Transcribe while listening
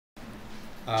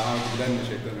I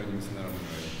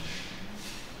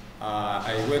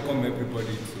welcome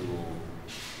everybody to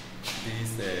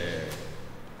this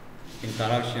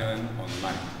interaction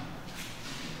online,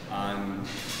 and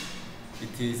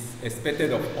it is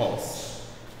expected of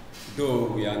us, though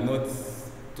we are not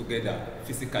together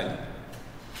physically,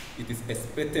 it is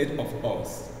expected of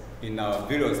us in our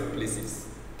various places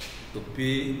to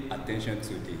pay attention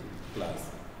to the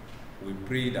class. We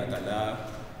pray that Allah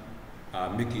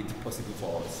make it possible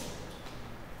for us.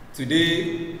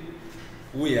 Today,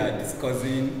 we are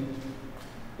discussing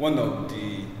one of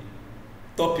the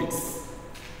topics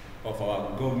of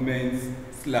our government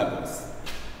syllabus,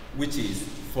 which is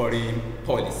foreign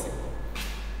policy.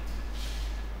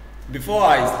 Before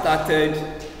I start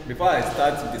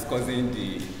discussing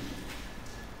the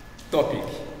topic,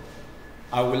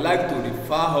 I would like to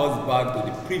refer us back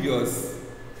to the previous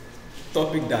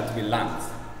topic that we learned,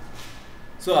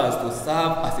 so as to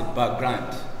serve as a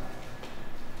background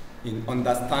in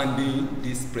understanding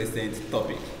this present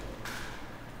topic.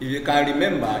 If you can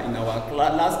remember, in our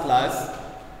last class,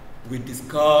 we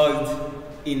discussed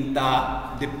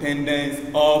interdependence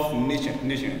of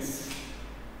nations.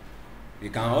 We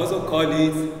can also call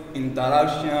it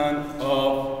interaction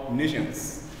of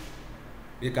nations.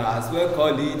 We can as well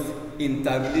call it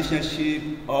interrelationship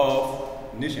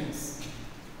of nations.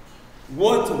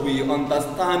 What we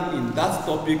understand in that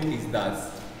topic is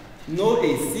that no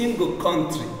a single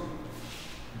country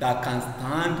that can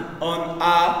stand on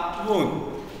our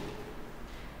own.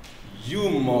 You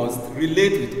must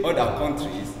relate with other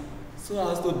countries so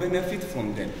as to benefit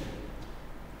from them.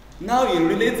 Now, in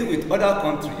relating with other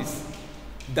countries,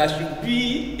 there should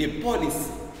be a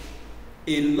policy,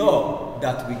 a law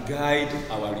that will guide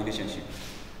our relationship.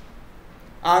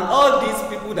 And all these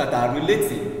people that are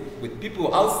relating with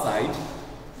people outside,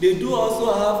 they do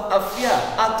also have affair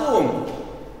at home.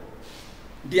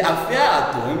 The affair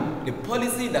at home, the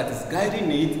policy that is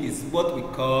guiding it is what we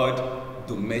call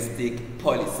domestic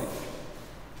policy.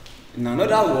 In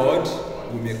another word,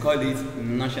 we may call it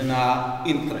national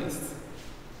interest.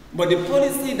 But the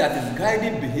policy that is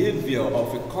guiding behavior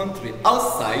of a country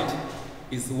outside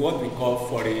is what we call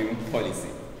foreign policy.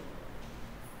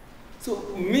 So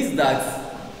it means that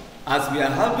as we are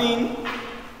having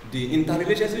the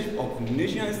interrelationship of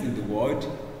nations in the world,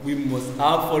 we must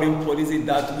have foreign policy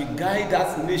that will guide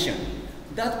that nation,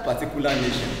 that particular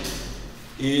nation,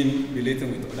 in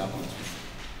relating with other countries.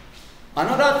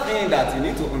 Another thing that you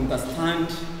need to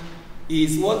understand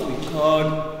is what we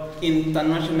call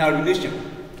international relation.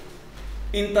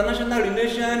 International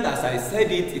relation, as I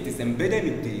said it is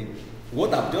embedded in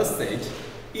what I've just said,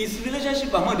 is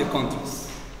relationship among the countries.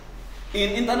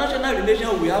 In international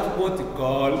relation, we have what we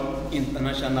call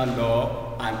international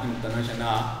law and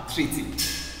international treaty.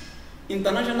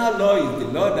 International law is the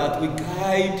law that will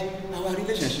guide our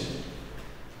relationship.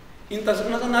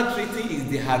 International treaty is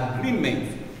the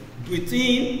agreement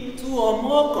between two or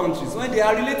more countries when they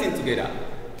are relating together.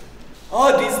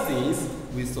 All these things,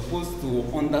 we're supposed to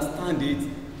understand it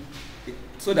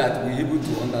so that we're able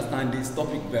to understand this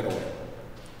topic very well.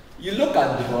 You look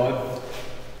at the board,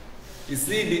 you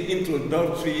see the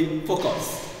introductory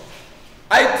focus.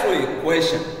 I throw a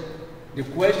question. The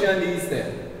question is,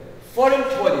 foreign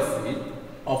policy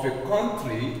of a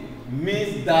country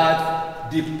means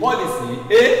that the policy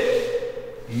A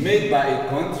made by a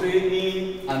country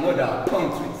in another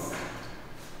countries.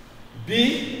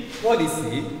 B,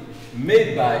 policy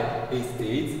made by a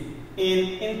state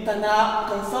in internal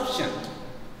consumption.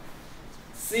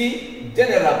 C,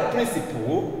 general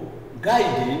principle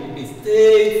guiding a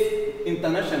state's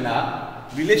international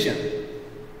relation.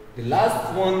 The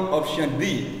last one, option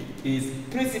D, is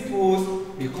principles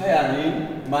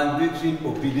requiring mandatory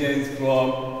obedience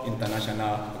from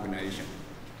international organization.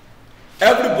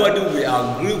 Everybody will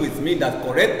agree with me that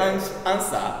correct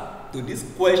answer to this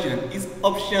question is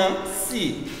option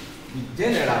C, the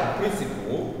general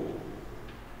principle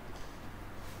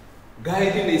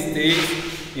guiding a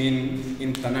state in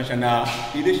international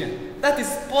relation. That is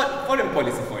foreign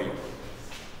policy for you.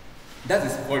 That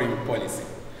is foreign policy.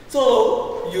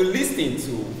 So you listen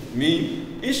to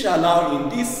me. Inshallah, in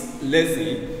this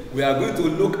lesson, we are going to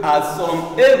look at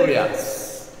some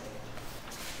areas.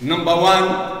 Number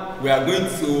one, we are going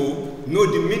to know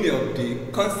the meaning of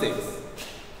the concepts.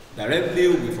 Directly,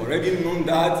 we've already known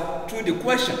that through the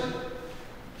question.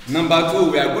 Number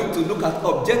two, we are going to look at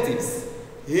objectives,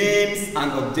 aims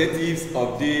and objectives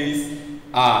of this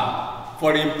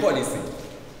foreign policy.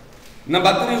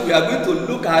 Number three, we are going to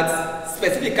look at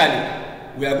specifically,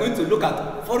 we are going to look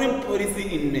at foreign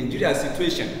policy in Nigeria's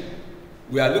situation.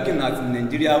 We are looking at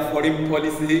Nigeria foreign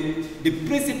policy, the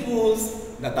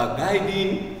principles that are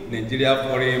guiding Nigeria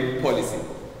foreign policy.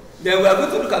 Then we are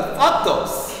going to look at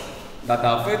factors that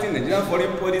are affecting Nigerian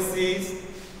foreign policies,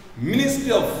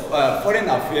 Ministry of Foreign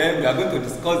Affairs, we are going to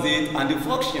discuss it, and the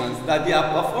functions that they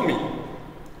are performing.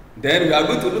 Then we are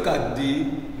going to look at the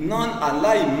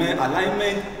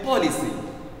non-alignment policy.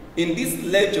 In this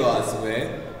lecture as well,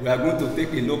 we are going to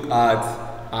take a look at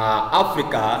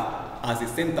Africa as a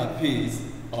centerpiece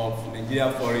of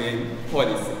Nigeria foreign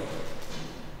policy.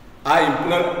 I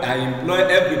implore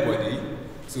everybody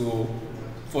to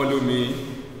follow me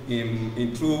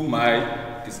in through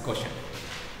my discussion.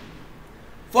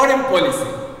 Foreign policy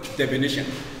definition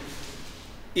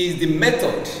is the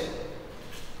method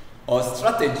or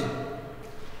strategy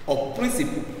or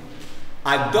principle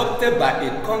adopted by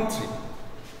a country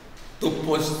to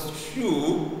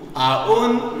pursue our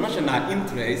own national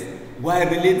interests while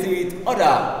relating with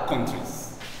other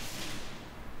countries.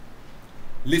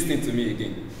 Listen to me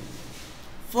again.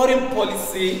 Foreign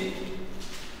policy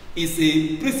is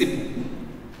a principle,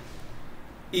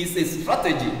 is a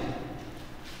strategy,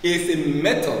 is a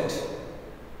method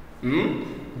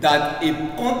that a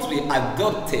country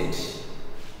adopted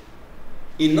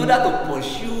in order to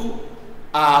pursue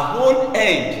our own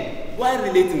end while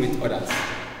relating with others.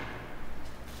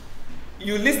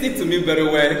 You listen to me very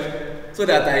well so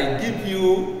that I give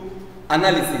you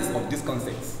analysis of these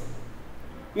concepts.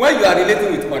 When you are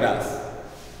relating with others,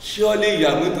 surely you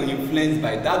are going to be influenced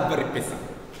by that very person.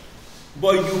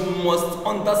 But you must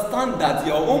understand that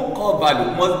your own core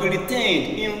value must be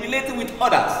retained in relating with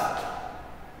others.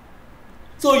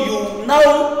 So you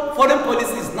now, foreign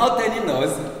policy is now telling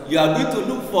us you are going to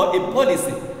look for a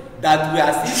policy that will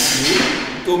assist you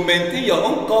to maintain your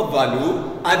own core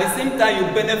value, at the same time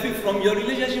you benefit from your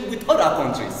relationship with other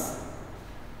countries.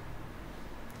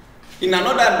 In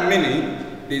another meaning,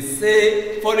 they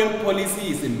say foreign policy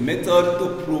is a method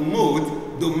to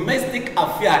promote domestic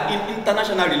affairs in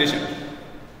international relations.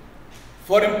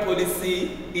 Foreign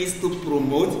policy is to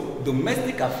promote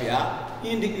domestic affairs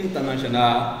in the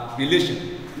international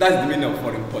relation. That's the meaning of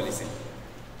foreign policy.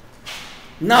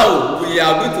 Now we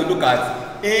are going to look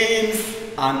at aims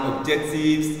and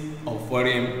objectives of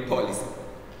foreign policy.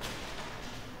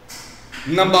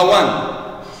 Number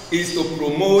one is to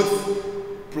promote,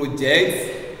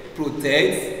 protect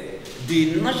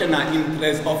the national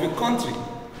interest of a country.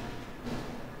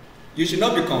 You should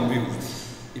not be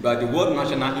confused about the word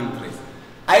national interest.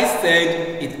 I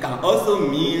said it can also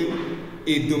mean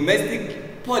a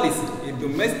domestic policy, a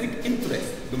domestic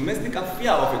interest, domestic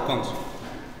affair of a country.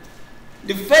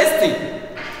 The first thing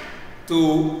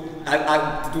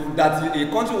that a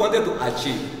country wanted to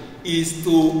achieve is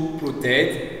to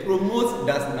promote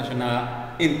that national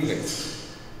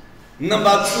interest.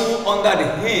 Number two, under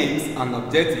the aims and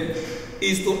objectives,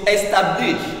 is to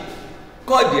establish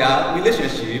cordial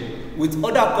relationship with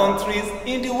other countries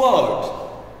in the world.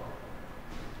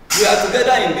 We are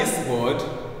together in this world.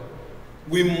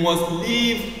 We must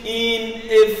live in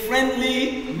a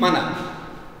friendly manner.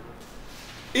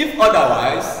 If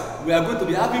otherwise, we are going to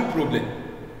be having problems.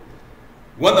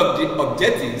 One of the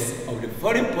objectives of the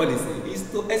foreign policy is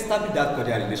to establish that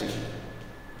cordial relationship.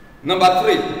 Number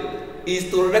three is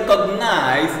to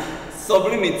recognize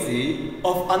sovereignty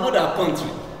of another country.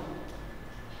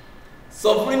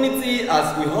 Sovereignty,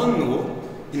 as we all know,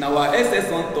 in our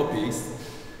SS1 topics,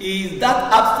 is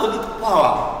that absolute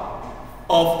power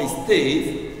of a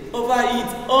state over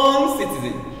its own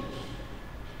citizen.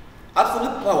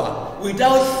 Absolute power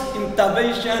without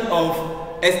intervention of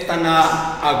external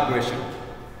aggression.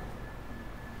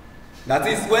 That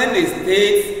is, when a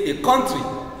state, a country,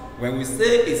 when we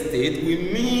say a state, we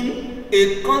mean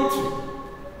a country.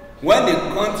 When the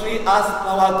country has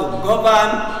power to govern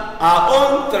our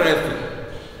own territory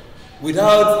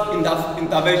without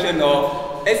intervention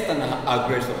of external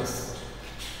aggressors.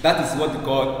 That is what we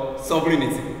call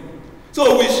sovereignty.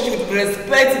 So we should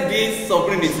respect this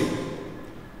sovereignty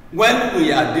when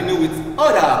we are dealing with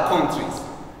other countries.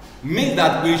 Means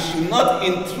that we should not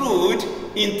intrude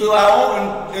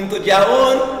into their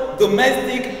own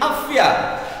domestic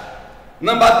affair.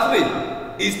 Number three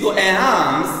is to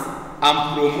enhance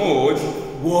and promote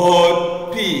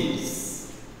world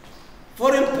peace.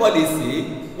 Foreign policy,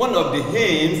 one of the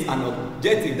aims and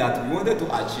objectives that we wanted to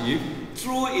achieve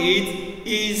through it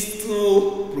is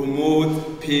to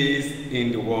promote peace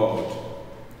in the world.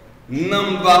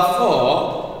 Number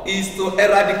four is to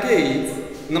eradicate,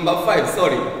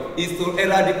 is to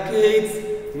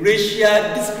eradicate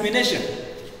racial discrimination,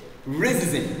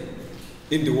 racism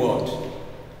in the world.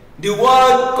 The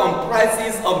world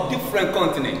comprises of different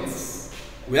continents.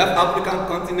 We have African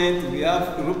continent, we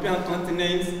have European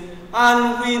continent,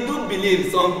 And we do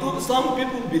believe, some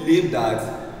people believe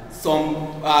that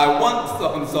some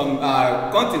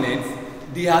continents,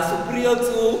 they are superior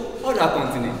to other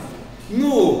continents.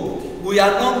 No, we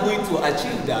are not going to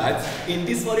achieve that in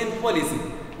this foreign policy.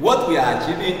 What we are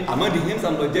achieving among the aims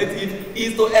and objectives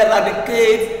is to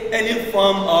eradicate any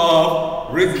form of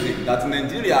racism. That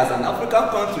Nigeria as an African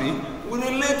country will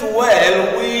relate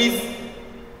well with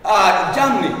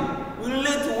Germany, will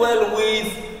relate well with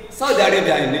Saudi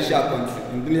Arabia in Asia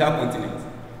continent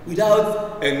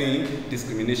without any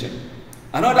discrimination.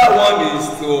 Another one is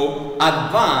to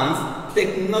advance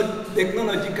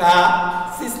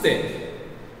technological system.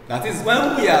 That is,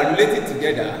 when we are related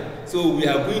together, so we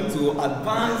are going to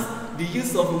advance the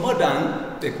use of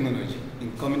modern technology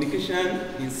in communication,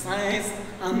 in science,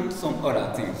 and some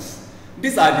other things.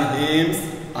 These are the aims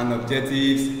and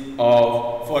objectives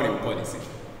of foreign policy.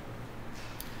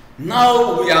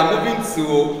 Now we are moving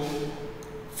to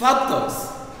factors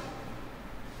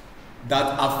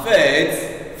that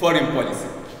affect foreign policy.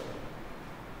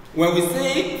 When we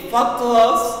say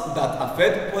factors that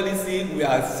affect policy, we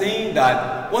are saying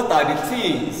that what are the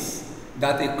things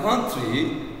that a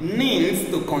country needs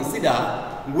to consider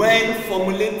when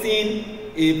formulating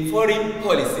a foreign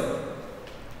policy.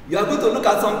 You are going to look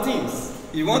at some things.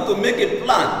 You want to make a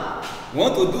plan, you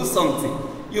want to do something,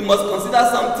 you must consider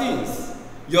some things,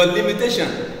 your limitation,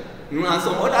 and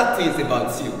some other things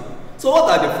about you. So what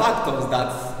are the factors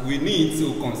that we need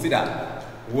to consider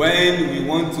when we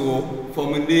want to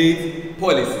formulate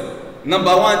policy?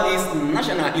 Number one is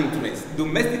national interest,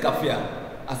 domestic affair,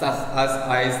 as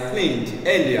I explained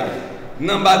earlier.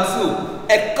 Number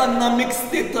two, economic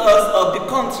status of the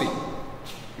country.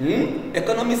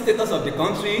 Economic status of the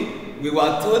country. We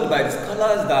were told by the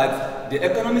scholars that the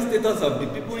economic status of the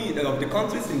people of the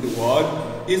countries in the world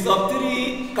is of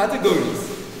three categories.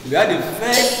 We have the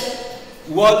first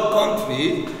world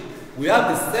country, we have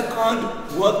the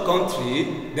second world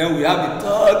country, then we have the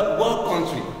third world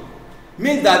country.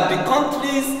 Means that the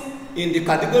countries in the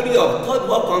category of third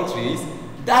world countries,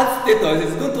 that status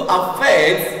is going to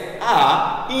affect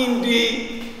in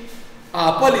the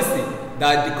policy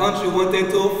that the country wanted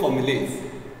to formulate.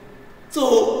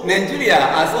 So Nigeria,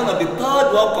 as one of the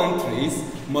third world countries,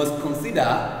 must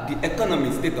consider the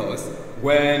economic status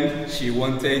when she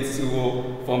wanted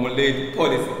to formulate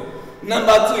policy.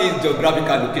 Number two is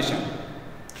geographical location.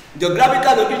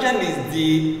 Geographical location is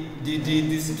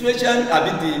the situation,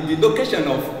 the location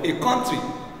of a country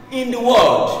in the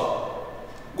world.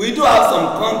 We do have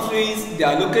some countries,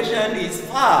 their location is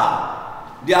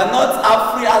far. They are not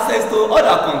have free access to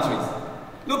other countries.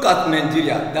 Look at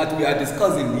Nigeria that we are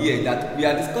discussing here, that we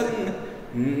are discussing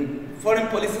foreign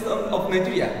policies of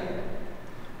Nigeria.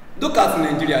 Look at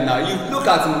Nigeria now. You look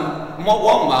at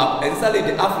one map, especially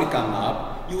the African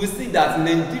map, you will see that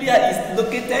Nigeria is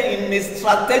located in a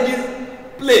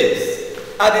strategic place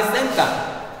at the center.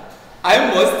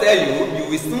 I must tell you, you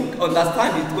will soon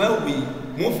understand it when we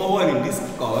move forward in this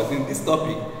course, in this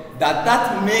topic,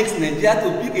 that makes Nigeria to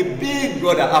be a big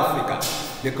brother Africa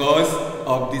because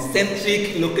of the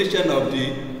centric location of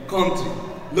the country.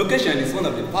 Location is one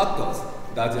of the factors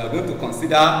that you are going to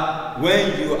consider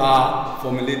when you are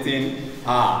formulating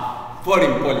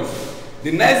foreign policy.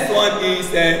 The next one is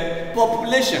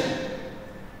population.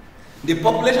 The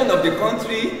population of the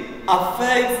country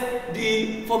affects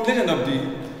the formulation of the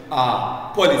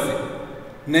policy.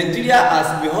 Nigeria,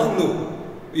 as we all know,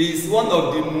 is one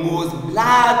of the most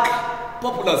black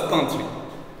populous country.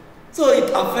 So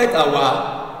it affects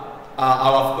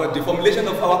the formulation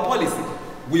of our policy.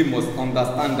 We must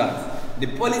understand that the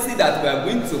policy that we are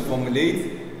going to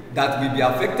formulate that will be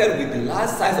affected with the large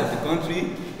size of the country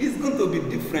is going to be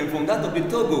different from that of the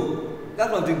Togo,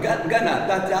 that of the Ghana,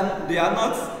 that they are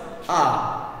not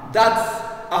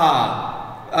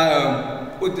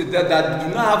that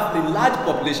do not have the large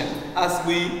population as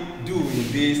we do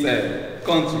in this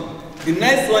country. The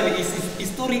next one is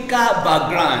historical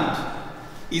background.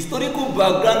 Historical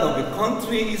background of the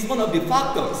country is one of the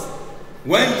factors.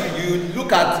 When you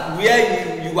look at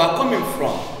where you are coming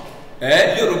from,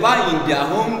 Yoruba in their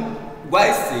own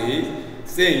wise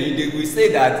saying, they will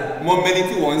say that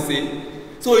mobility won't say.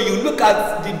 So you look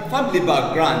at the family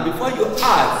background before you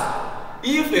ask.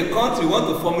 If a country wants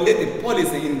to formulate a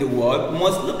policy in the world,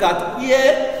 must look at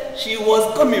where she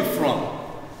was coming from.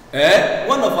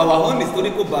 One of our own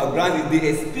historical background is the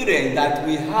experience that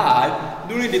we had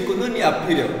during the colonial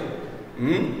period,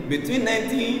 between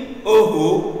 1900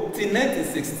 till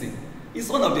 1960. It's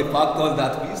one of the factors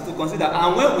that we used to consider.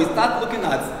 And when we start looking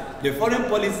at the foreign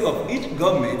policy of each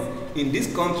government in this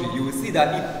country, you will see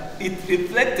that it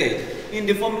reflected in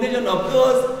the formulation of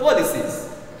those policies.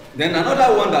 Then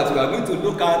another one that we are going to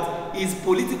look at is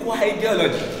political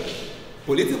ideology.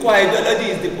 Political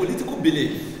ideology is the political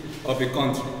belief of a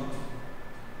country.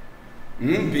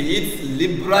 Be it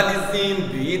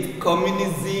liberalism, be it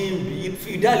communism, be it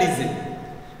feudalism.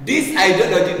 This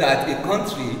ideology that a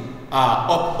country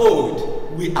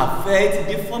uphold will affect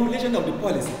the formulation of the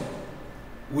policy.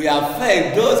 We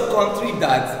affect those countries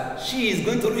that she is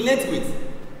going to relate with.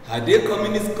 Are they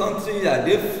communist countries? Are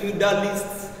they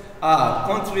feudalist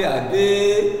country? Are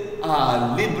they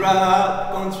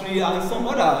liberal country? And some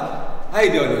other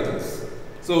ideologies.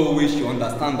 So we should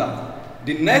understand that.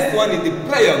 The next one is the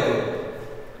prayer group.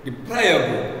 The prayer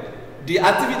group. The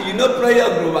activity,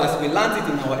 prayer group, as we learned it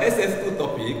in our SS2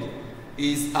 topic,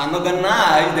 is an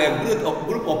organized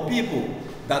group of people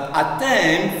that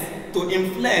attempt to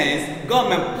influence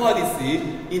government policy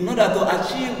in order to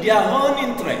achieve their own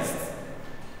interests.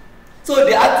 So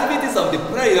the activities of the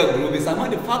prayer group is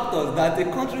among the factors that the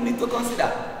country needs to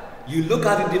consider. You look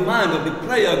at the demand of the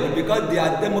prayer group because they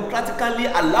are democratically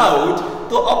allowed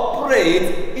to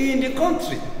operate in the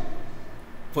country.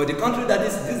 For the country that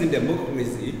is using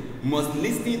democracy must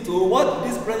listen to what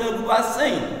this prayer group are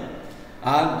saying.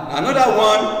 And another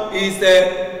one is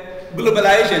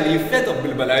globalization, the effect of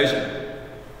globalization.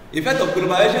 The effect of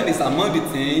globalization is among the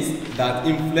things that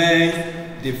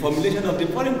influence the formulation of the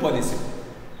foreign policy.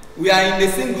 We are in a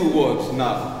single world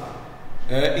now,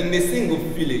 in a single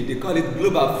village. They call it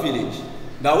global village.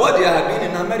 Now what they are doing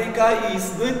in America is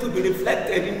going to be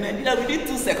reflected in Nigeria within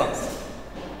 2 seconds.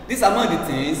 These are among the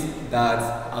things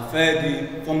that affect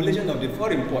the formulation of the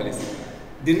foreign policy.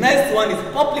 The next one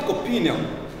is public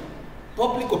opinion.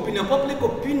 Public opinion. Public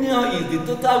opinion is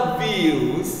the total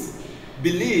views,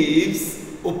 beliefs,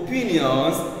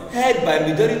 opinions held by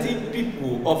majority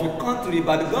people of a country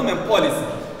by the government policy.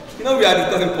 We are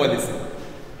discussing policy.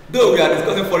 Though we are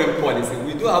discussing foreign policy,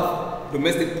 we do have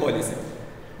domestic policy.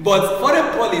 But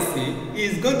foreign policy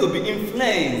is going to be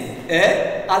influenced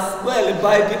as well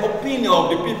by the opinion of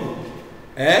the people.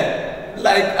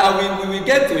 Like we will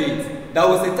get to it. There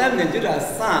was a time Nigeria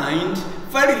signed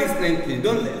very recently.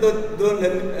 Don't let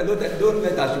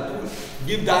us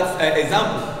give that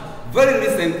example. Very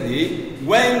recently,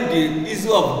 when the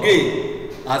issue of gay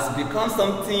has become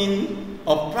something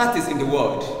of practice in the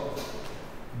world,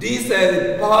 this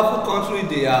powerful country,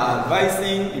 they are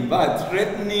advising, in fact,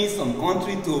 threatening some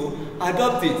country to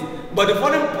adopt it. But the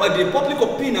public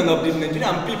opinion of the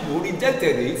Nigerian people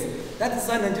rejected it. That is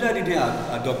why Nigeria didn't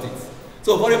adopt it.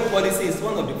 So foreign policy is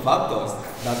one of the factors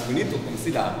that we need to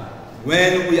consider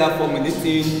when we are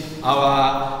formulating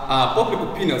our public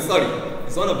opinion.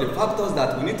 It's one of the factors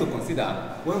that we need to consider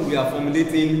when we are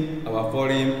formulating our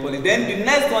foreign policy. Then the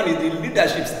next one is the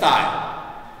leadership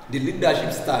style. The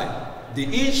leadership style.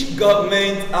 Each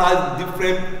government has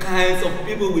different kinds of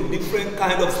people with different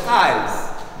kinds of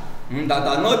styles that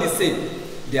are not the same.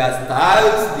 Their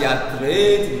styles, their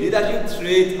traits, leadership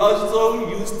traits also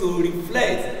used to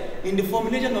reflect in the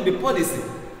formulation of the policy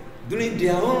during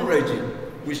their own regime.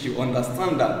 We should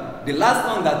understand that. The last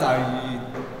one that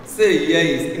I say here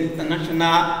is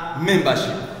international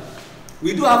membership.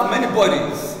 We do have many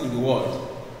bodies in the world.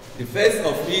 The first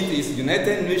of it is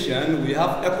United Nations, we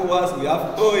have ECOWAS, we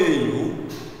have OAU.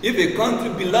 If a country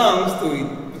belongs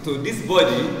to this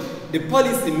body, the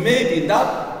policy made in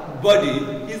that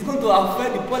body is going to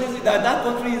affect the policy that that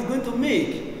country is going to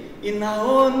make in our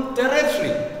own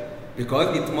territory.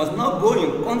 Because it must not go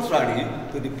in contrary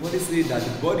to the policy that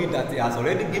the body that it has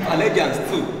already given allegiance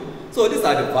to. So these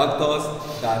are the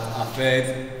factors that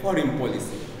affect foreign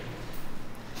policy.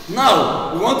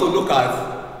 Now, we want to look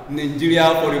at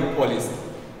Nigeria foreign policy.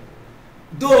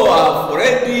 Though I've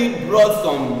already brought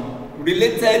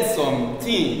related some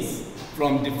things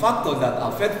from the factors that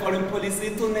affect foreign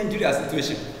policy to Nigeria's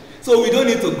situation. So we don't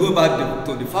need to go back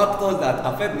to the factors that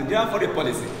affect Nigerian foreign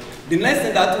policy. The next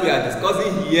thing that we are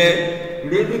discussing here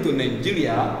relating to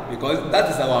Nigeria, because that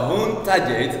is our own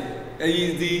target,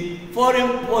 is the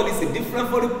foreign policy, different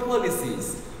foreign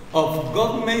policies of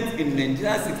government in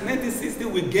Nigeria since 1960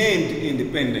 we gained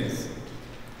independence.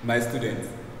 My students,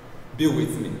 be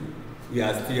with me. We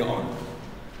are still on.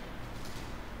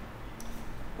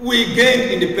 We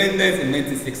gained independence in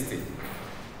 1960.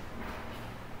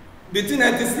 Between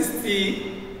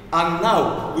 1960 and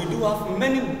now, we do have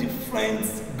many different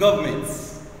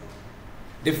governments.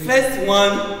 The first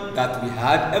one that we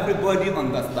had, everybody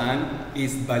understand,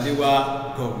 is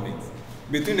Balewa government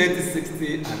between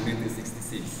 1960 and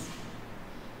 1966.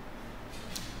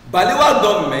 Balewa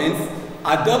government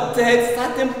adopted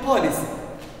certain policy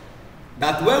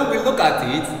that when we look at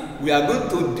it, we are going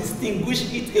to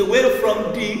distinguish it away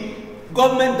from the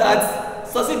government that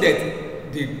succeeded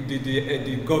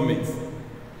the government.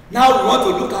 Now we want to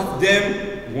look at them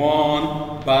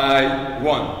one by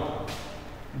one.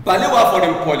 Balewa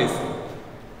foreign policy.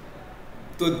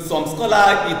 To some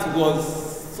scholars, it was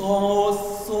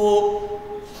so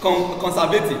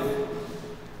conservative.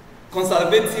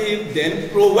 Conservative, then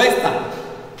pro-Western.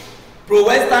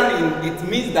 Pro-Western, it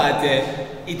means that the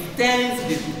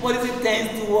policy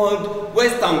tends toward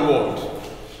Western world.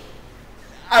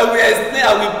 I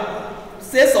will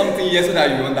say something here so that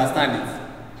you understand it.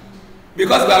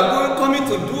 Because we are coming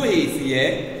to do it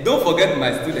here. Don't forget,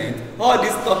 my students, all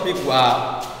these topics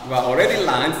were already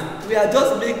learned. We are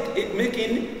just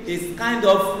making this kind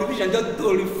of revision just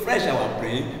to refresh our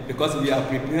brain because we are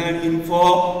preparing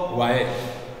for YF.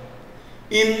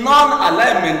 In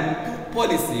non-alignment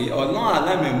policy or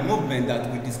non-alignment movement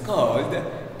that we discussed,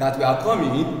 that we are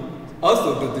coming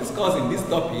also to discuss in this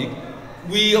topic,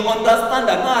 we understand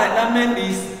that non-alignment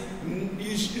is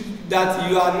that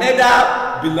you are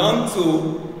neither belong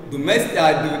to the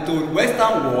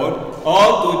Western world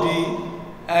or to the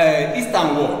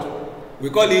Eastern world. We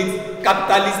call it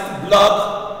capitalist bloc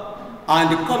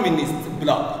and the communist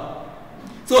bloc.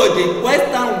 So the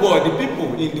Western world, the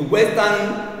people in the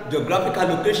Western geographical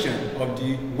location of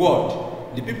the world,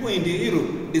 the people in the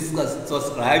Europe, they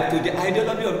subscribe to the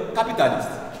ideology of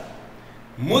capitalists.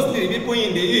 Mostly the people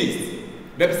in the East,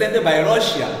 represented by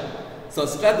Russia,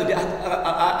 subscribe to the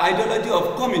ideology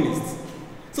of communists.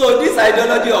 So this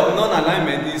ideology of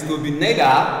non-alignment is to be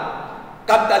neither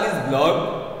capitalist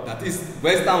bloc, that is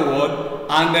Western world,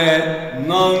 and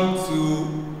none to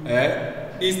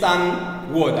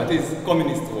Eastern world, that is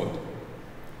communist world.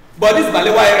 But this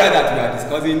Balewa era that we are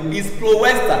discussing is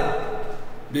pro-Western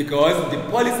because the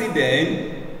policy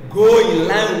then go in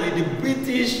line with the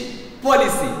British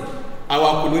policy,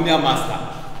 our colonial master.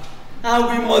 And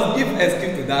we must give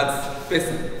excuse to that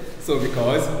person. So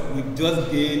because we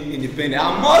just gained independence.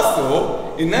 And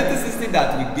also, in 1960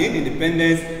 that we gained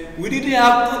independence, we didn't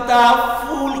have total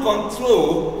full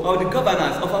control of the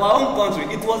governance of our own country.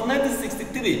 It was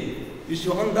 1963. You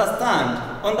should understand,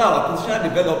 under our constitutional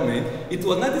development, it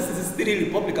was 1963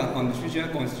 Republican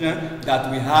Constitution that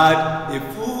we had a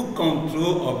full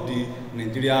control of the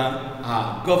Nigerian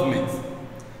government.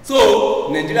 So,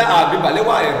 Nigeria, the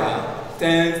Balewa era,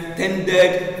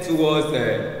 tended towards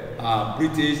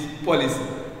British policy.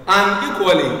 And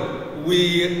equally,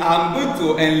 we are going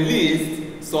to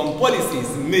enlist some policies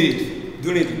made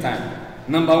during the time.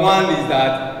 Number one is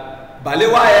that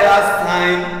Balewa era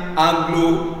signed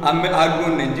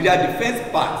Anglo-Nigeria Defense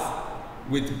Pact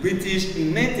with British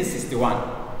in 1961.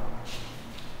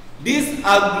 This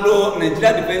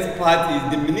Anglo-Nigeria Defense Pact is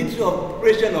the military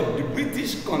operation of the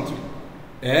British country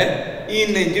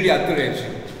in Nigeria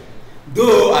territory.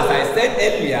 Though, as I said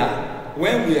earlier,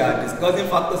 when we are discussing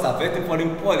factors affecting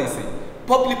foreign policy,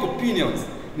 public opinions,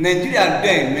 Nigerians,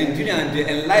 the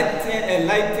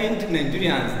enlightened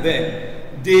Nigerians then,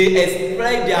 they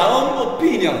expressed their own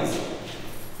opinions.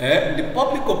 The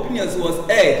public opinions was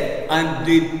heard and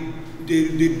they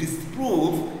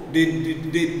disproved, they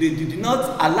did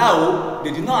not allow,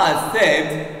 they did not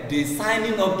accept the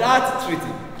signing of that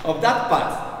treaty, of that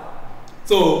pact.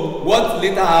 So what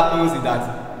later happens is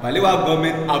that Balewa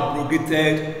government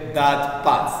abrogated that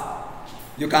pact.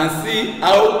 You can see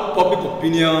how public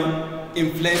opinion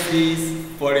influences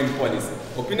foreign policy.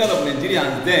 Opinion of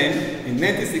Nigerians then, in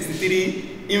 1963,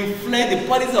 influenced the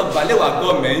policy of Balewa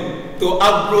government to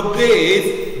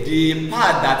abrogate the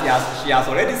pact that she has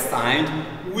already signed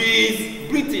with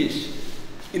British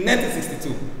in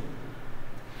 1962.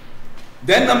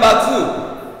 Then number two,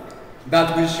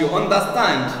 that we should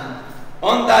understand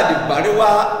under the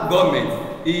Balewa government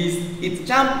is it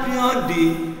championed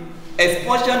the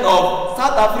expulsion of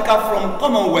South Africa from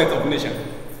Commonwealth of Nations.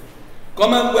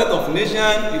 Commonwealth of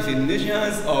Nations is the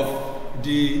nations of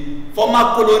the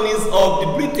former colonies of the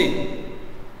Britain.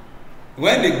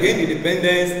 When they gain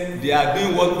independence, they are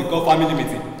doing what we call family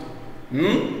meeting.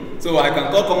 So I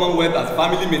can call Commonwealth as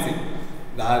family meeting.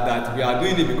 That we are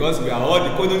doing it because we are all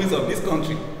the colonies of this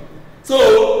country.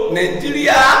 So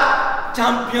Nigeria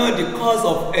championed the cause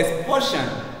of expulsion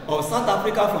of South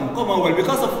Africa from Commonwealth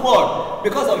because of what?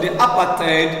 Because of the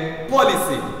apartheid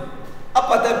policy.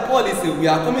 Apartheid policy, we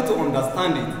are coming to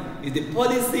understand it, is the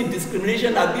policy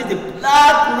discrimination against the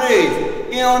black race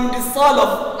on the soil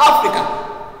of Africa.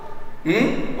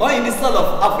 Or in the soil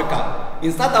of Africa.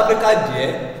 In South Africa,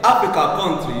 there, Africa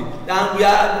country, and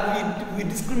we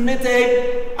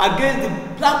discriminated against the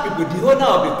black people, the owner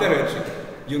of the territory.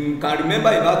 You can remember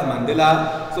about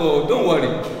Mandela, so don't worry,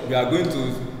 we are going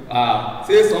to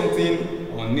say something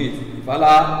on it, if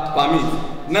Allah permits.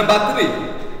 Number three,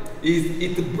 is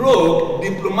it broke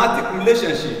diplomatic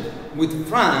relationship with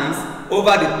France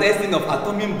over the testing of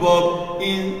atomic bomb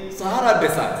in Sahara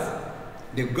Desert.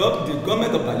 The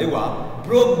government of Balewa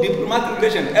broke diplomatic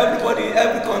relations. Every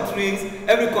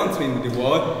country in the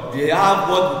world, they have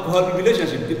what we call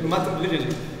diplomatic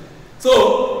relationship.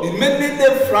 So immediately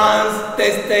France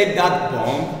tested that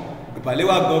bomb, the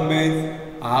Balewa government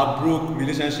broke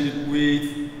relationship with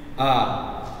her.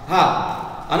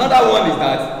 Another one is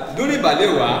that during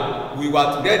Balewa, we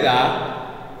were together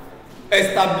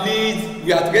with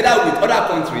other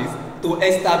countries to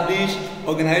establish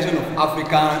Organization of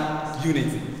African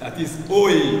Unity, that is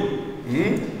OAU.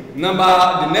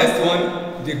 The next one,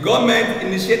 the government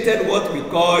initiated what we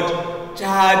called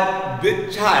Chad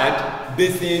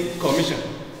Basin Commission.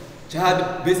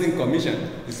 Chad Basin Commission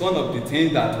is one of the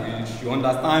things that we should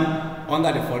understand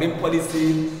under the foreign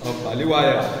policy of Balewa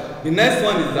era. The next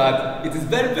one is that it is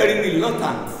very, very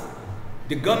reluctant.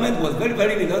 The government was very,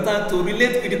 very reluctant to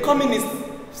relate with the communist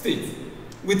states,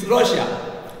 with Russia.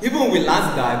 Even we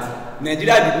learned that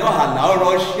Nigeria did not allow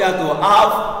Russia to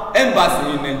have embassy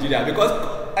in Nigeria because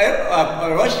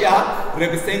Russia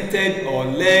represented or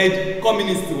led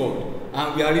communist world,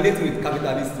 and we are relating with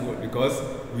capitalist world because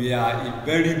we are a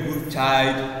very good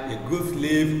child, a good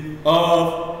slave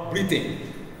of Britain.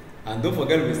 And don't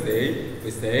forget we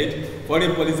said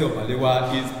foreign policy of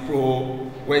Balewa is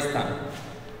pro-Western.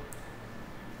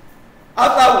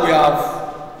 After we have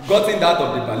gotten that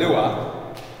of the Balewa,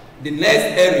 the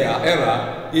next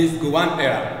era is Gowon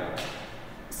era.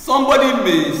 Somebody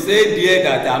may say there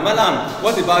that, Malam,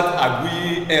 what about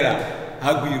Agui era,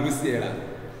 Agui-Ironsi era?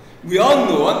 We all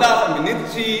know under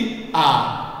military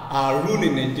rule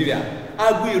in Nigeria,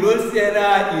 Agui-Ironsi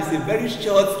era is a very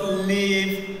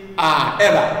short-lived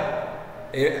era.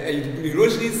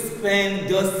 Ironsi spent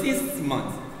just 6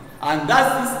 months, and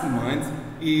that 6 months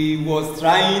he was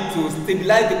trying to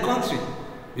stabilize the country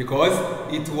because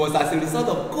it was as a result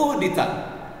of coup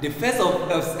d'etat, the first of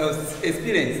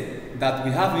experience that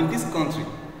we have in this country.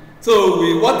 So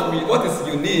what is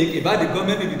unique about the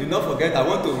government, if you do not forget, I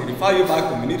want to refer you back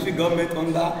to military government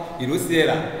under Ironsi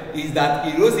era, is that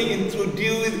Ironsi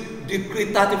introduced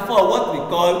Decree 34, what we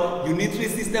call unitary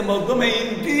system of government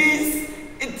in this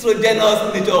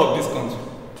heterogeneous nature of this country.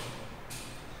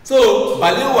 So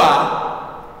Balewa,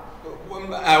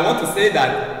 I want to say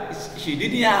that she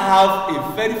didn't have a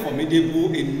very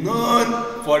formidable, a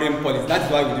non-foreign policy. That's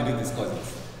why we didn't discuss this.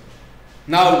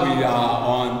 Now we are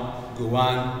on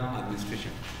Gowon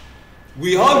administration.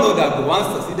 We all know that Gowon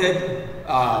succeeded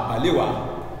Balewa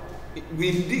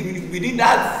within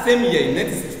that same year in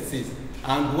 1966,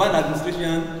 and Gowon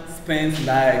administration spent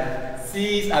like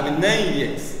 9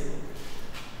 years.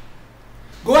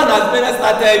 Gowon administration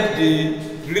started the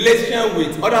relation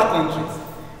with other countries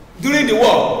during the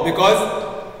war, because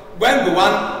when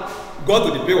Gowon got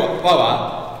to the power,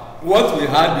 what we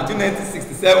had between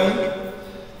 1967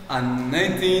 and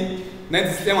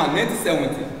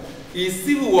 1970 is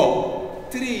civil war,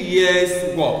 3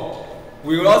 years war.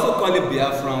 We will also call it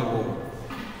Biafran war.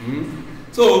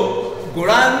 So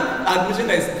Gowon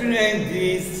administration experienced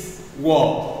this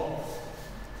war.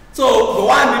 So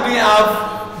Gowon didn't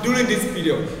have, during this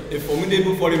period, a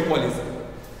formidable foreign policy.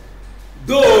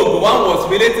 Though Gowon was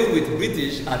related with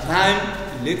British at time,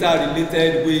 later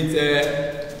related with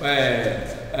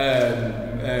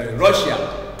Russia,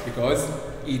 because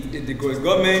the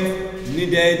government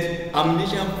needed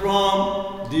ammunition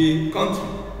from the country.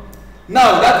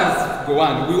 Now that is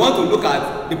Gowon. We want to look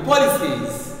at the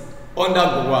policies under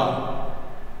Gowon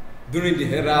during the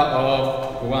era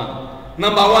of Gowon.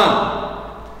 Number one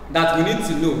that we need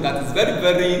to know, that is very,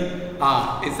 very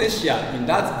essential in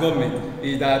that government,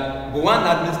 is that Gowon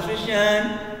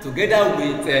administration, together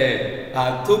with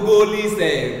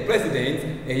Togolese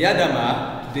president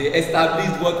Yadama, they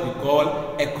established what we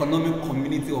call Economic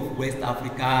Community of West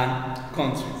African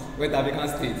countries, West African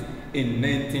states, in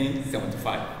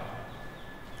 1975.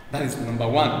 That is number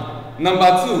one.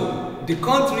 Number two, the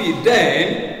country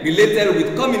then related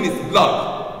with communist bloc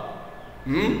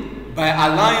by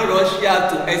allowing Russia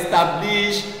to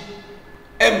establish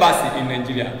embassy in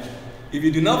Nigeria. If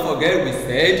you do not forget, we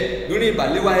said during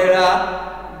Balewa era,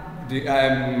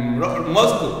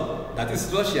 Moscow, that is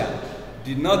Russia,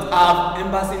 did not have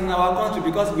embassy in our country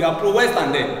because we are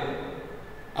pro-Western then.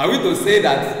 Are we to say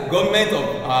that government of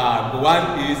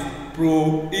Gowon is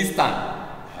pro-Eastern?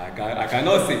 I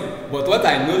cannot say. But what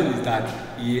I know is that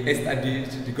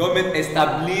the government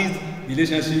established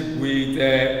relationship with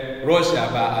Russia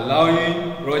by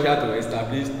allowing Russia to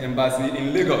establish embassy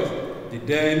in Lagos, the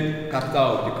then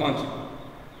capital of the country.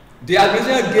 The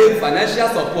administration gave financial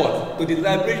support to the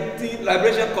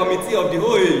Liberation Committee of the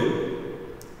OAU.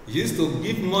 Used to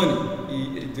give money,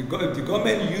 the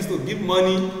government used to give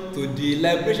money to the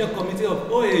Liberation Committee of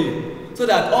OAU so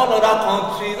that all other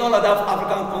countries, all other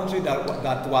African countries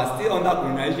that were still under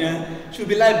colonization should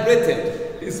be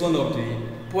liberated. This is one of the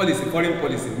foreign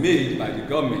policy made by the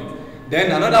government.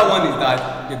 Then another one is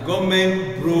that the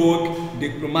government broke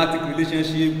diplomatic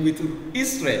relationship with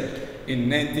Israel in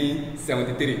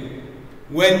 1973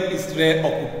 when Israel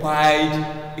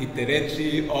occupied a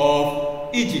territory of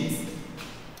Egypt.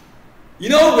 You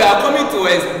know, we are coming to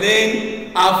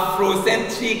explain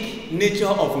Afrocentric nature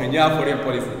of Nigerian foreign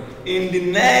policy in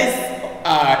the next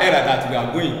era that we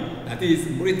are going, that is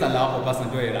Muritala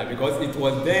Obasanjo era, because it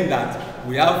was then that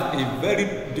we have a very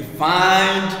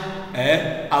defined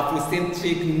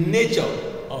Afrocentric nature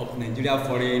of Nigerian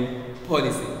foreign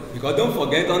policy. Because don't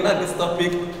forget, under this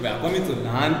topic, we are coming to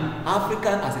learn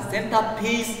Africa as a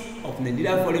centerpiece of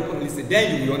Nigerian foreign policy.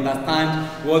 Then you will understand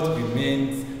what we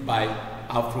meant by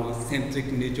Afrocentric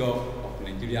nature of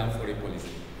Nigerian foreign policy.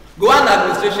 Gowon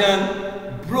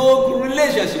administration broke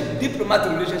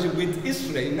diplomatic relationship with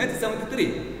Israel in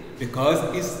 1973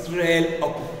 because Israel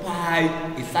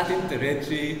occupied a certain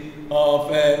territory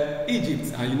of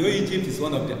Egypt, and you know Egypt is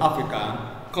one of the African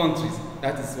countries.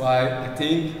 That is why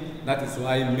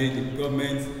it made the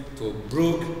government to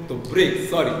break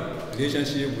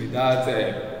relationship with that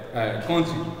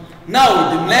country.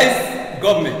 Now the next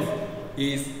government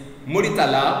is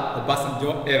Muritala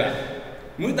Obasanjo era.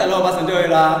 Muritala Obasanjo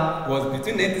era was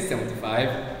between 1975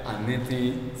 and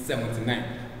 1979.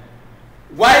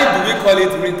 Why do we call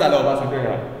it Muritala Obasanjo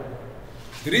era?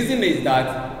 The reason is that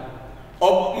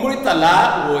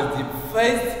Muritala was the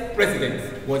first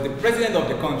president, was the president of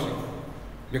the country.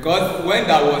 Because when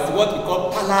there was what we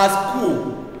call palace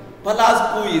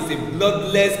coup is a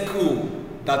bloodless coup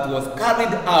that was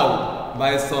carried out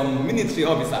by some military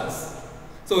officers.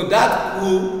 So that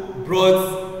coup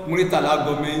brought Muritala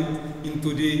government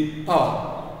into the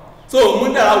power. So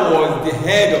Muritala was the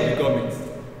head of the government.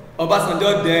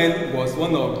 Obasanjo then was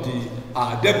one of the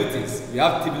deputies. We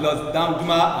have Tibilos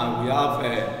Danjuma and we have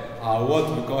what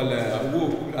we call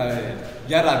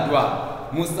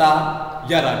Yaradua, Musa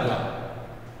Yaradua.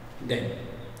 Then,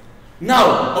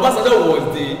 now Obasanjo was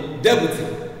the deputy,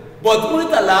 but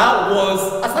Muritala was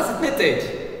assassinated.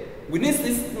 Within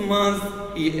 6 months,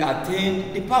 he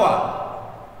attained the power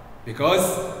because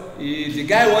the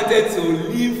guy wanted to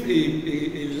live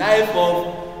a life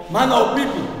of man of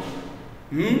people,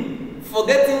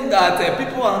 forgetting that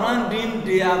people around him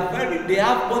they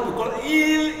have what we call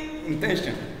ill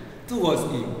intention towards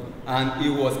him, and he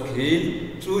was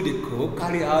killed through the coup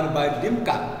carried out by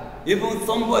Dimka. Even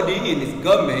somebody in his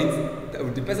government,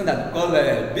 the person that we call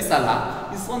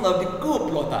Bisala, is one of the coup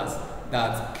plotters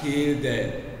that killed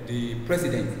the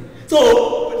president.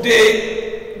 So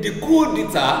the coup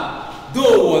d'etat,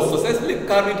 though was successfully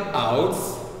carried out,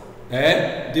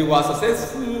 they were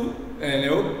successful,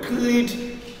 killed,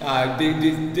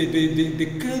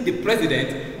 they killed the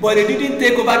president, but they didn't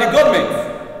take over the government.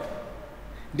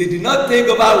 They did not take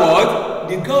over what?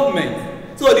 The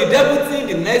government. So the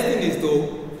deputy, the next thing is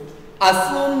to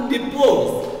assume the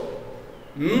post.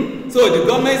 So the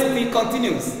government still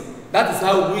continues. That is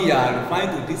how we are referring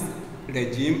to this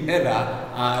regime era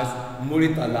as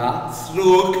Muritala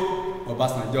 /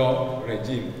 Obasanjo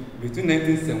regime between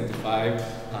 1975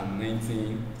 and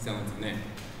 1979.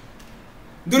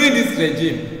 During this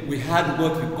regime, we had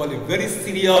what we call a very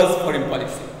serious foreign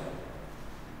policy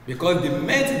because they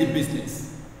meant the business,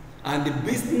 and the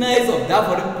business of that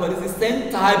foreign policy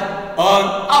centered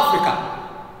on Africa.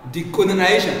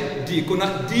 Decolonization,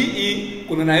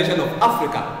 colonization of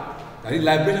Africa, that is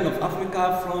liberation of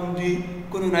Africa from the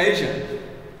colonization.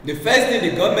 The first thing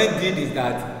the government did is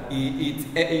that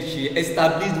she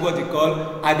established what they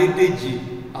call Adedeji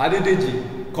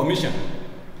Commission.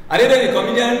 Adedeji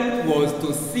Commission was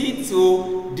to see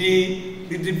to the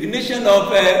definition of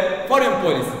foreign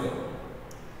policy.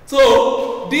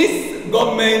 So this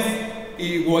government,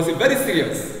 it was very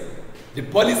serious. The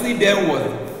policy then was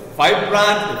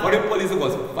vibrant, the foreign policy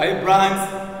was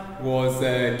vibrant, was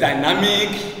dynamic,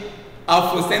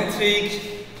 Afrocentric.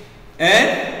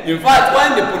 In fact,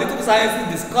 when the political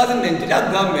sciences discussing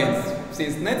Nigerian government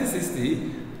since 1960,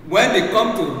 when they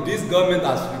come to this government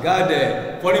as regard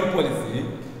foreign policy,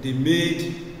 they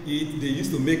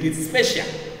used to make it special.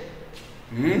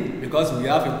 Because we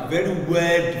have a very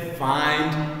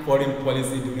well-defined foreign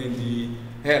policy during the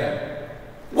era.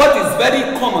 What is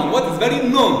very common, what is very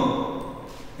known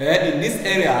in this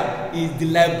area is the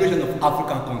liberation of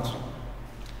African country.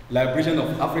 Liberation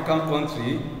of African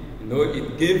country You know,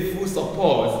 it gave full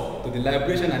support to the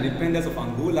liberation and independence of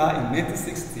Angola in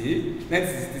 1960,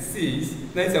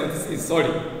 1966, 1976,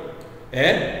 sorry.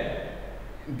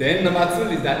 Then number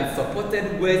 2 is that it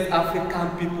supported West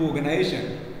African People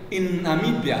Organization in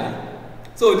Namibia.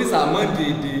 So these are among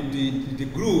the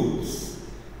groups,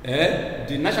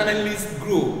 the nationalist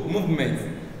group movement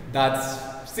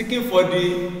that's seeking for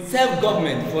the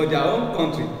self-government for their own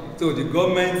country. So the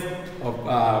government of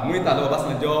Muritala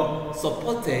Obasanjo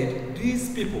supported these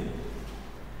people.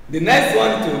 The next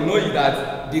one to know is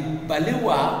that the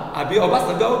Balewa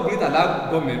Obasanjo Muritala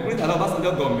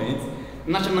Obasanjo government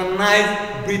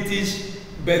nationalized British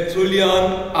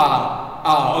Petroleum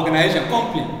Organization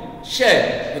Company,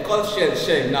 Shell. We call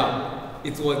Shell now.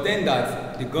 It was then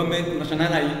that the government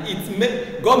nationalized it.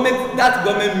 That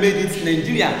government made it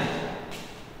Nigerian,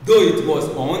 though it was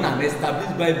owned and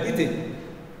established by Britain.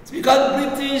 It's because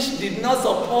British did not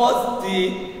support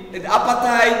the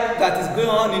apartheid that is going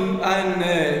on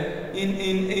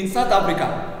in South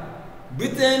Africa.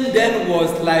 Britain then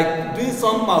was like doing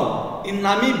somehow in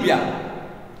Namibia.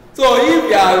 So if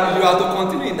you are to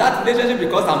continue in that relationship,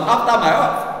 because I'm after my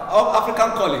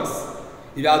African colleagues,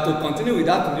 if you are to continue with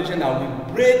that relationship, I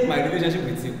will break my relationship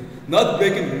with you. Not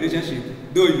breaking the relationship,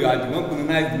 though you are the one who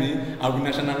colonized me, I will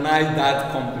nationalize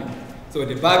that company. So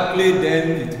the Barclay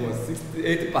then it was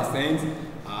 80%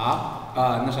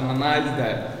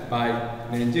 nationalized by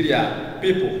Nigeria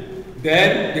people.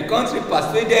 Then the country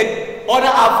persuaded other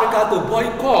Africa to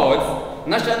boycott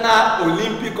National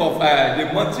Olympic of the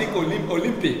Montreal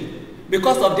Olympic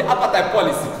because of the apartheid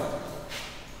policy.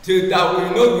 So that we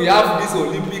know we have this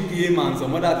Olympic game and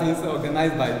some other things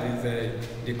organized by these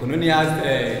the colonial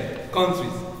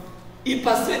countries.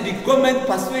 The government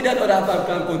persuaded other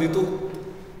African countries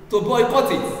to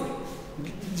boycott it,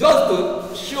 just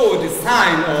to show the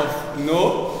sign of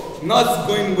not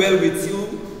going well with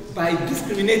you by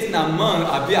discriminating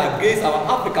against our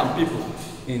African people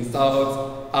in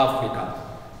South Africa.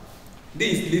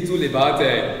 This is little about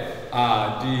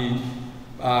the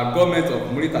government of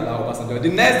Muritala Obasanjo. The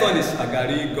next one is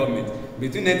Shagari government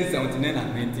between 1979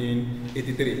 and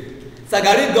 1983.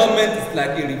 Shagari government is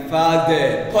like a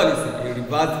reversed policy, a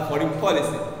reversed foreign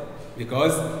policy,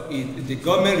 because the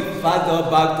government refers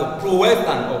back to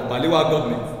pro-Western of Balewa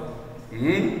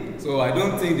government. So I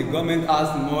don't think the government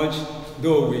has much,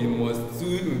 though we must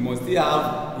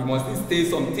still state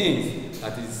some things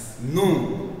that is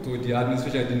known to the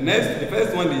administration. The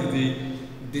first one is the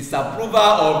disapproval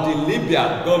of the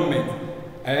Libya government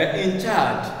in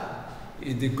charge.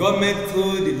 The government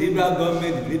told the Libya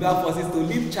government, the Libya forces to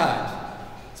leave charge.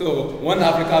 So one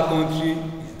African country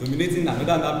is dominating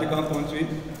another African country.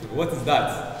 So what is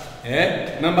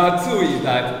that? Number 2 is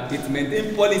that it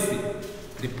maintained policy.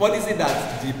 The policy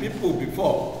that the people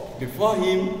before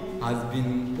him has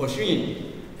been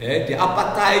pursuing. The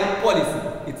apartheid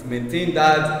policy, it maintained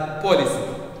that policy.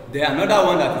 Then another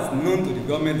one that is known to the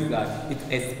government is that it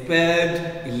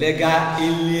expelled illegal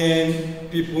alien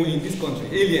people in this country,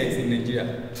 aliens in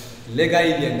Nigeria. Illegal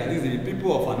alien, that is the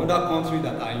people of another country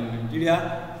that are in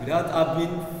Nigeria without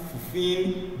having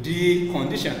fulfilled the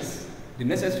conditions, the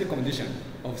necessary conditions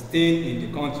of staying in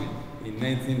the country in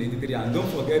 1983. And don't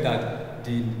forget that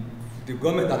the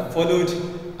government that followed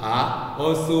are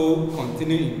also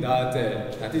continuing that,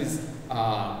 that is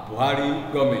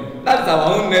Buhari government. That is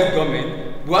our own next government.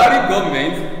 Buhari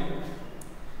government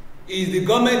is the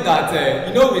government that,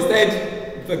 we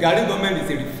said the Buhari government is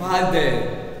a reversed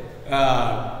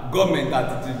government,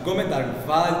 that the government that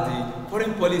reversed the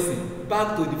foreign policy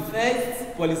back to the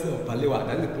first policy of Balewa,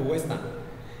 that is the pro-Western.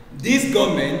 This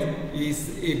government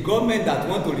is a government that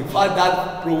wants to reverse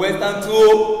that pro-Western to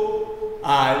the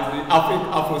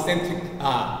Afrocentric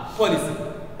policy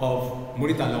of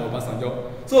Muritala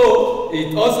Obasanjo. So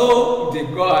it also, the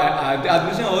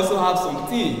administration also have some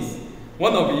things.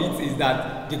 One of it is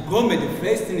that the government, the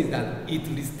first thing is that it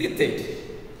restated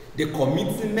the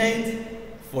commitment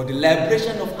for the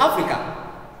liberation of Africa.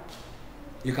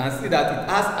 You can see that it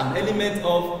has an element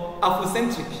of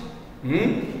Afrocentric.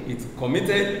 It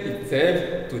committed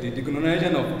itself to the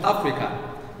decolonization of Africa.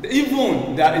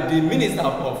 Even the Minister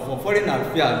of Foreign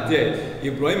Affairs there,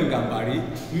 Ibrahim Gambari,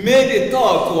 made a tour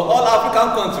to all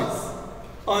African countries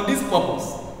on this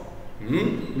purpose.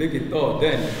 Make a tour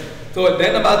then. So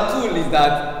then number 2 is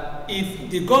that if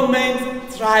the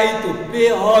government tried to pay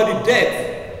all the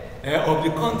debt of the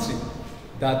country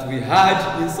that we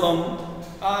had in some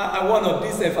one of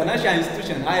these financial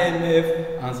institutions,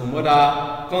 IMF and some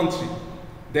other country.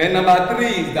 Then number 3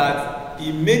 is that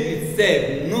he made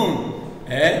itself known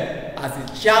as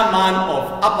a chairman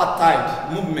of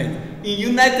apartheid movement in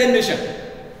United Nations.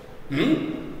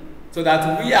 So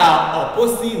that we are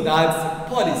opposing that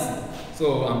policy.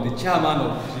 So I'm the chairman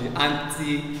of the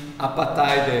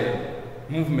anti-apartheid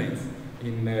movement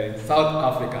in South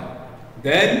Africa.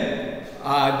 Then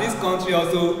this country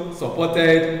also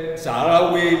supported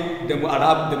Sahrawi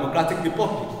Arab Democratic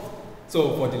Republic.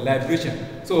 So for the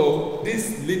liberation. So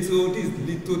this little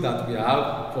that we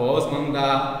have for us under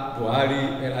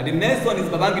Buhari. The next one is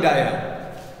Babangida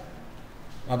era.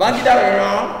 Babangida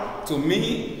era, to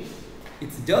me,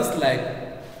 it's just like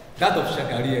that of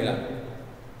Shagari era,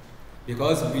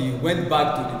 because we went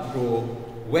back to the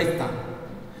pro-Western.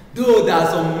 Though there are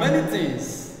so many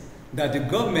things that the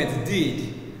government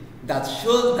did that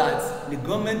shows that the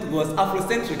government was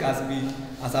Afrocentric,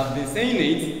 as I've been saying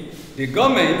it. The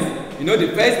government, the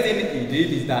first thing it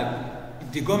did is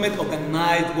that the government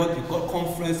organized what we call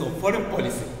Conference of Foreign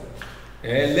Policy,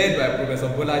 led by Professor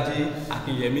Bolaji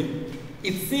Akinyemi.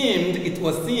 It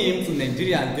was seen to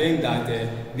Nigerians then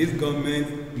that this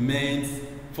government meant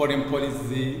foreign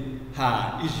policy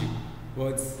issue.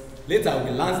 But later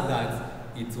we learned that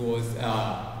it was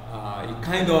a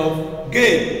kind of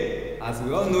game. As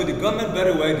we all know the government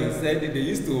very well, they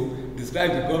used to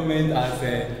describe the government as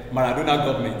a Maradona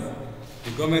government.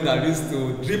 The government that used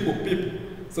to dribble people.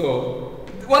 So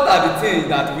what are the things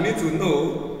that we need to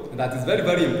know that is very,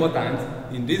 very important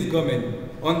in this government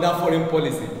under foreign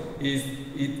policy is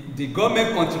the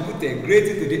government contributed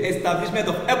greatly to the establishment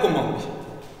of ECOMOG.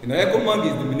 ECOMOG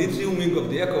is the military wing of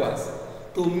the ECOWAS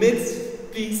to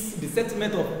make peace, the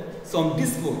settlement of some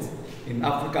disputes in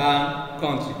African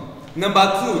countries. Number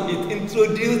two, it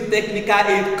introduced technical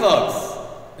aid corps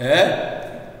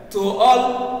to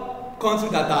all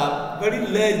countries that are very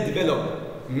less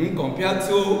developed compared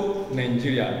to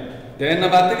Nigeria. Then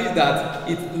number three is that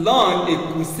it launched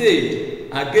a crusade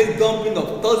against dumping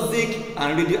of toxic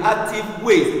and radioactive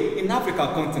waste in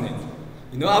African continent.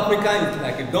 Africa is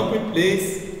like a dumping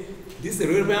place. These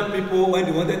European people, when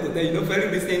they wanted to tell, very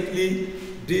recently,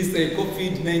 this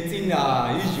COVID-19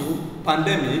 issue,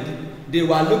 pandemic, they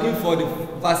were looking for the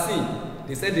vaccine.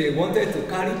 They said they wanted to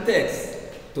carry tests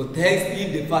to test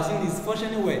if the vaccine is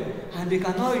functioning well. And they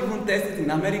cannot even test it in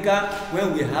America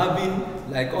when we're having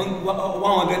like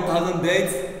 100,000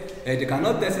 deaths. They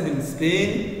cannot test it in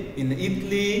Spain, in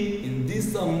Italy, in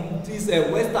these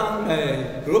Western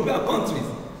European countries.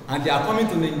 And they are coming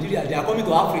to Nigeria, they are coming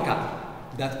to Africa,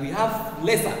 that we have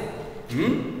lesser.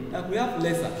 That we have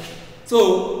lesser.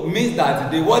 So means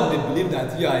that what they believe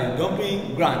that you are a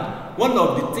dumping ground. One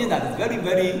of the things that is very,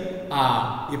 very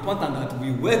important that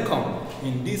we welcome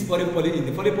in this foreign policy, in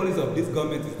the foreign policy of this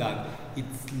government, is that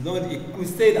it's not a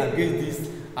crusade against this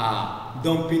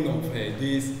dumping of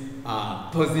this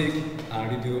toxic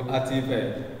and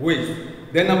radioactive waste.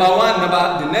 Then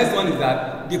the next one is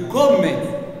that the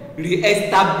government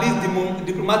re-established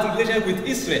diplomatic relations with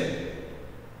Israel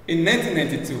in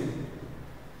 1992.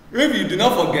 If you do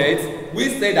not forget, we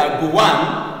said that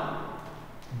Gowon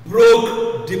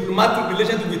broke diplomatic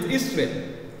relations with Israel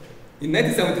in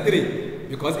 1973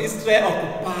 because Israel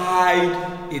occupied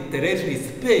a territory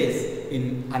space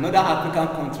in another African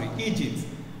country, Egypt.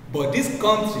 But this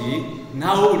country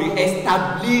now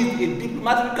re-established a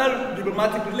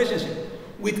diplomatic relationship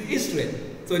with Israel.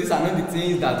 So these are not the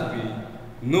things that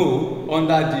we know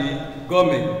under the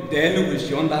government. Then we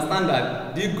should understand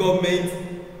that the government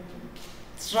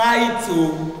tried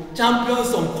to champion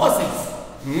some causes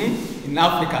in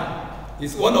Africa.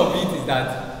 One of it is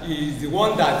that he is the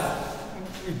one that,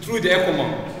 through the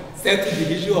ECOMOG, settled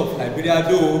the issue of Liberia,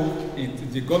 though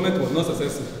the government was not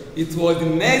successful. It was the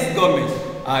next government,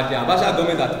 the Abacha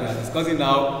government that we are discussing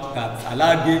now, that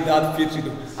Allah gave that victory to.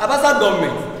 Abacha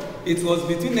government, it was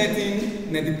between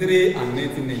 1993 and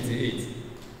 1998.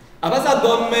 Abacha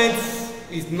government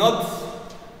is not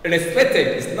respected,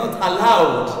 it's not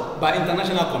allowed by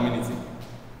international community.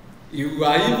 You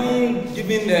are even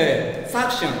given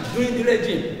sanction during the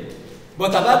regime.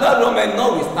 But Abacha government,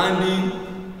 notwithstanding,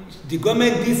 the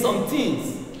government did some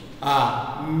things,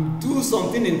 do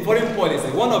something in foreign policy.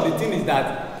 One of the things is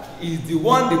that the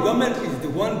government is the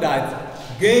one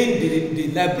that gained the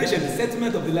liberation, the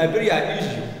settlement of the Liberia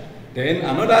issue. Then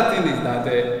another thing is that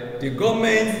the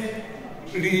government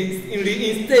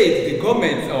reinstate the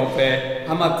government of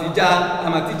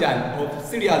Ahmadiyya of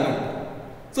Syria.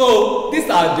 So these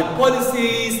are the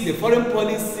policies, the foreign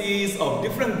policies of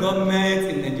different governments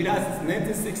in Nigeria since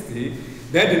 1960.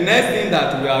 Then the next thing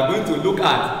that we are going to look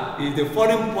at is the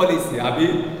foreign policy,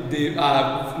 the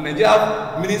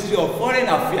Nigeria Ministry of Foreign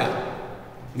Affairs.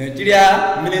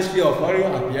 Nigeria Ministry of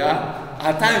Foreign Affairs,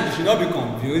 at times you should not be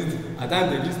confused, at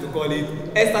times they used to call it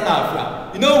external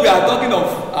affairs. We are talking of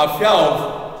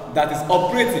affairs that is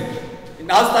operating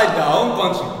outside their own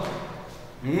country.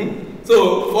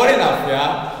 So foreign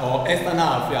affair or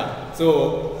external affair.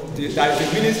 So there is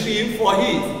a ministry for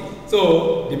it.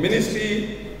 So the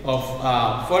Ministry of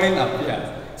Foreign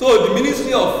Affairs. So the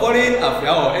Ministry of Foreign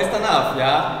Affairs or External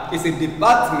Affairs is a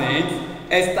department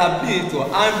established to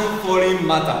handle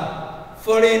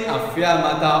foreign affair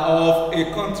matter of a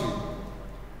country.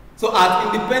 So at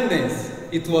independence,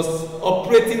 it was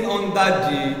operating under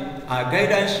the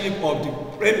guardianship of the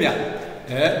Premier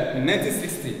in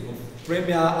 1960.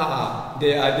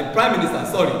 The Prime Minister,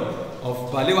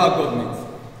 of Balewa government.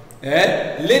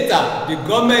 Later, the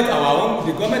government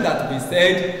that we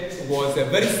said was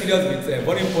very serious with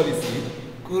foreign policy,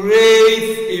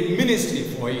 creates a ministry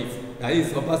for it. That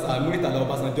is Muritala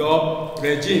Obasanjo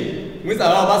regime.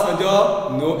 Muritala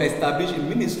Obasanjo established a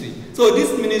ministry. So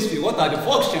this ministry, what are the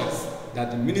functions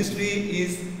that the ministry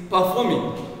is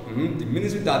performing? The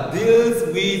ministry that deals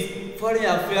with foreign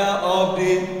affairs of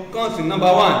the country.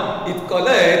 Number one, it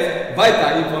collects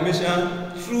vital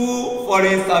information through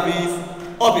foreign service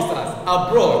officers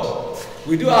abroad.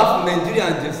 We do have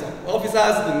Nigerian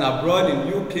officers in abroad,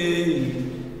 in UK,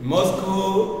 in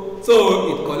Moscow. So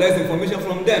it collects information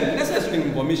from them, necessary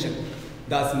information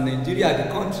that Nigeria, the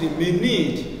country, may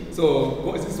need.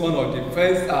 So this is one of the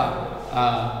first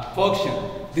functions.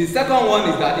 The second one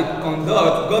is that it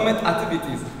conducts government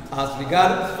activities as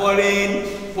regards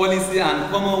foreign policy and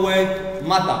Commonwealth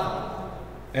matter.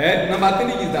 Number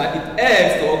three is that it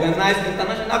helps to organize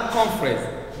international conference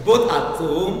both at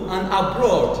home and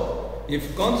abroad.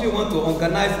 If country want to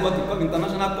organize what we call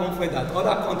international conference that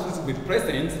other countries will be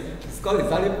present, it's called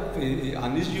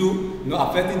an issue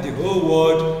affecting the whole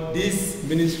world, this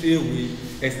ministry will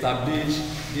establish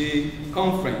the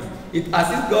conference. It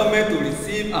assists government to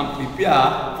receive and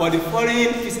prepare for the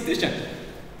foreign visitation.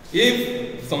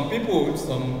 If some people,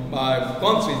 some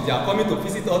countries, they are coming to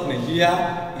visit us,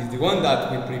 Nigeria is the one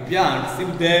that will prepare and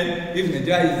receive them. If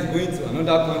Nigeria is going to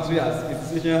another country as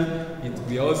visitation, it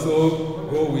will also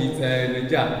go with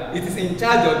Nigeria. It is in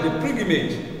charge of the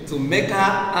pilgrimage to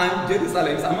Mecca and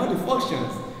Jerusalem. It's among the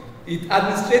functions. It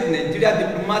administrates Nigeria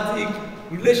diplomatic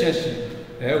relationship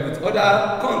with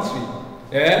other countries.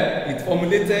 It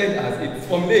formulates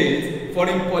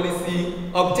foreign policy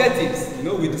objectives.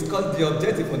 We discussed the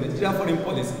objective for Nigeria foreign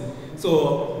policy.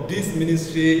 So this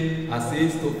ministry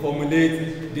assists to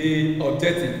formulate the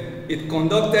objective. It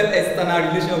conducted external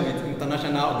relations with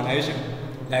international organizations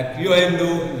like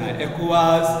UNO, like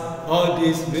ECOWAS, all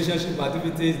these relationship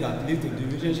activities that lead to the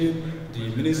relationship the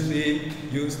ministry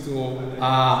used to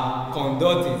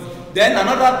conduct it. Then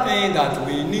another thing that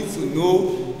we need to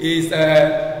know is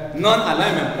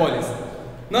non-alignment policy.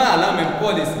 Non-alignment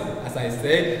policy, as I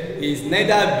said, is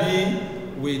neither be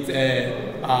with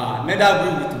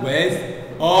west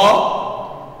or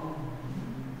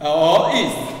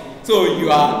east. So you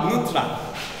are neutral.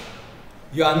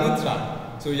 You are neutral.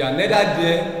 So you are neither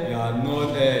there, you are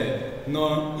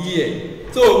not here.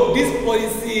 So this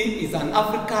policy is an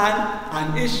African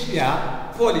and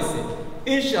Asia policy.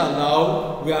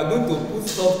 Inshallah, we are going to put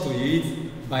stop to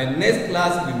it. By next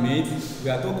class we meet, we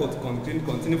are going to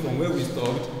continue from where we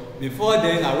stopped. Before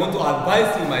then, I want to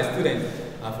advise you, my students,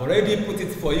 I've already put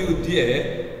it for you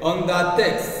there under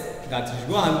text that you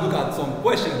go and look at some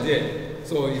questions there.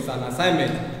 So it's an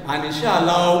assignment. And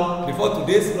inshallah, before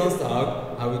today's runs out,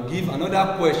 I will give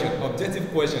another question,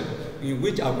 objective question, in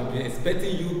which I will be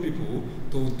expecting you people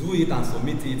to do it and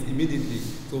submit it immediately.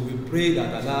 So we pray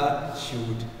that Allah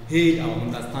should aid our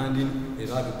understanding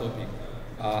about the topic.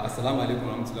 Assalamu alaikum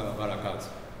warahmatullahi wabarakatuh.